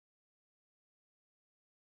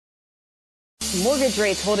Mortgage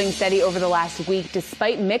rates holding steady over the last week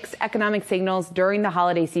despite mixed economic signals during the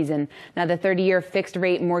holiday season. Now, the 30-year fixed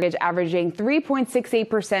rate mortgage averaging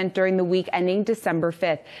 3.68% during the week ending December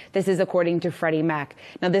 5th. This is according to Freddie Mac.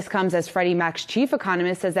 Now, this comes as Freddie Mac's chief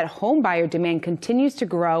economist says that home buyer demand continues to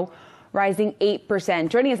grow, rising 8%.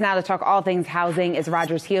 Joining us now to talk all things housing is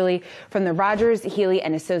Rogers Healy from the Rogers, Healy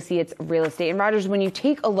and Associates Real Estate. And Rogers, when you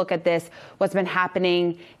take a look at this, what's been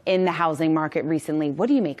happening in the housing market recently, what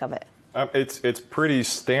do you make of it? It's pretty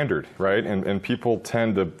standard, right? And people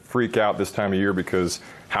tend to freak out this time of year because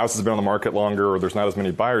houses have been on the market longer or there's not as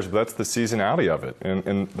many buyers, but that's the seasonality of it.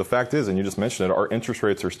 And the fact is, and you just mentioned it, our interest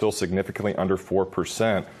rates are still significantly under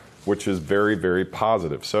 4%, which is very, very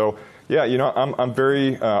positive. So, yeah, you know, I'm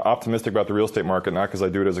very optimistic about the real estate market, not because I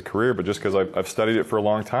do it as a career, but just because I've studied it for a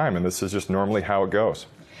long time, and this is just normally how it goes.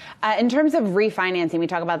 In terms of refinancing, we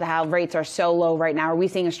talk about how rates are so low right now. Are we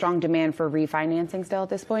seeing a strong demand for refinancing still at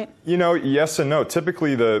this point? You know, yes and no.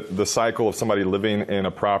 Typically, the cycle of somebody living in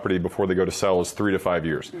a property before they go to sell is 3 to 5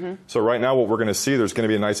 years. Mm-hmm. So right now what we're going to see, there's going to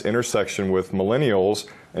be a nice intersection with millennials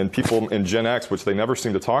and people in Gen X, which they never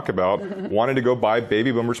seem to talk about, wanting to go buy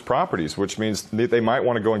baby boomers properties, which means they might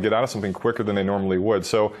want to go and get out of something quicker than they normally would.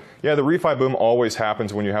 So, yeah, the refi boom always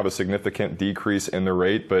happens when you have a significant decrease in the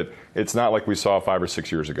rate, but it's not like we saw 5 or 6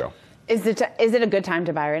 years ago. Is it a good time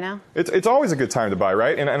to buy right now? It's always a good time to buy,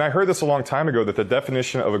 right? And I heard this a long time ago, that the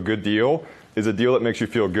definition of a good deal is a deal that makes you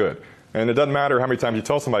feel good. And it doesn't matter how many times you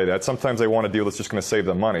tell somebody that. Sometimes they want a deal that's just going to save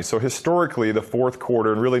them money. So historically, the fourth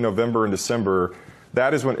quarter, and really November and December,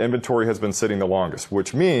 that is when inventory has been sitting the longest,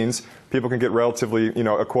 which means people can get relatively, you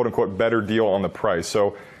know, a quote-unquote better deal on the price.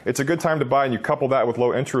 So it's a good time to buy, and you couple that with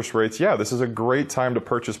low interest rates. Yeah, this is a great time to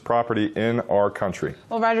purchase property in our country.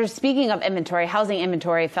 Well, Roger, speaking of inventory, housing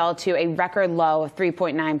inventory fell to a record low of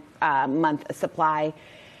 3.9 month supply.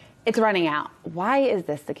 It's running out. Why is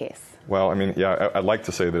this the case? Well, I mean, yeah, I'd like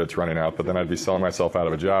to say that it's running out, but then I'd be selling myself out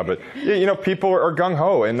of a job. But, you know, people are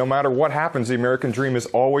gung-ho, and no matter what happens, the American dream is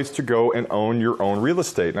always to go and own your own real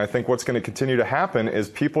estate. And I think what's going to continue to happen is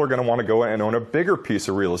people are going to want to go and own a bigger piece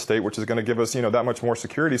of real estate, which is going to give us, you know, that much more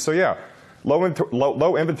security. So, yeah, low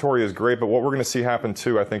inventory is great, but what we're going to see happen,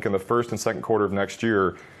 too, I think, in the first and second quarter of next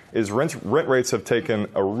year is rent rates have taken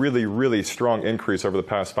a really, really strong increase over the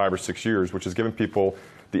past 5 or 6 years, which has given people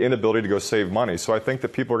the inability to go save money. So I think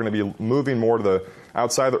that people are going to be moving more to the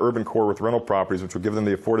outside the urban core with rental properties, which will give them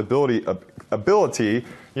the affordability ability,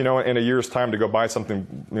 you know, in a year's time to go buy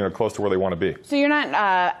something, you know, close to where they want to be. So you're not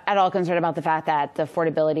at all concerned about the fact that the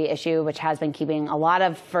affordability issue, which has been keeping a lot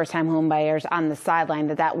of first-time home buyers on the sideline,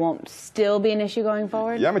 that won't still be an issue going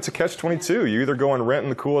forward? Yeah, I mean, it's a catch-22. You either go and rent in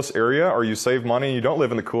the coolest area, or you save money and you don't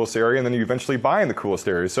live in the coolest area, and then you eventually buy in the coolest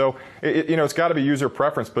area. So, you know, it's got to be user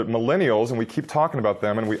preference. But millennials, and we keep talking about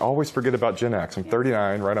them, and we always forget about Gen X. I'm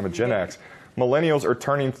 39, right? I'm a Gen X. Millennials are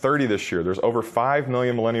turning 30 this year. There's over 5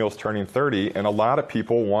 million millennials turning 30, and a lot of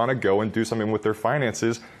people want to go and do something with their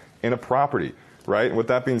finances in a property, right? And with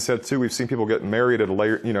that being said, too, we've seen people get married at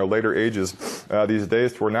later ages these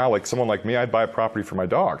days, to where now, like someone like me, I'd buy a property for my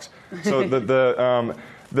dogs. So the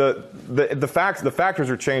factors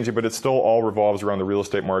are changing, but it still all revolves around the real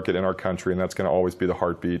estate market in our country, and that's going to always be the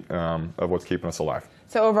heartbeat of what's keeping us alive.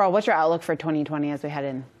 So overall, what's your outlook for 2020 as we head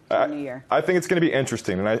in? New year? I think it's going to be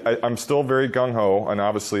interesting, and I'm still very gung-ho, and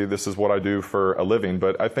obviously this is what I do for a living,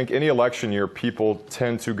 but I think any election year, people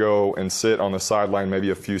tend to go and sit on the sideline maybe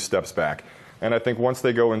a few steps back. And I think once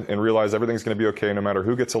they go and realize everything's going to be okay, no matter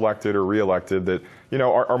who gets elected or reelected, that, you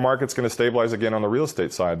know, our market's going to stabilize again on the real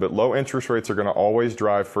estate side. But low interest rates are going to always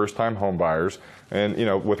drive first-time home buyers, and, you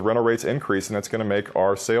know, with rental rates increasing, that's going to make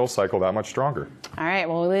our sales cycle that much stronger. All right,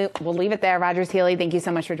 well, we'll leave it there. Rogers Healy, thank you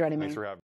so much for joining me. Thanks for having me.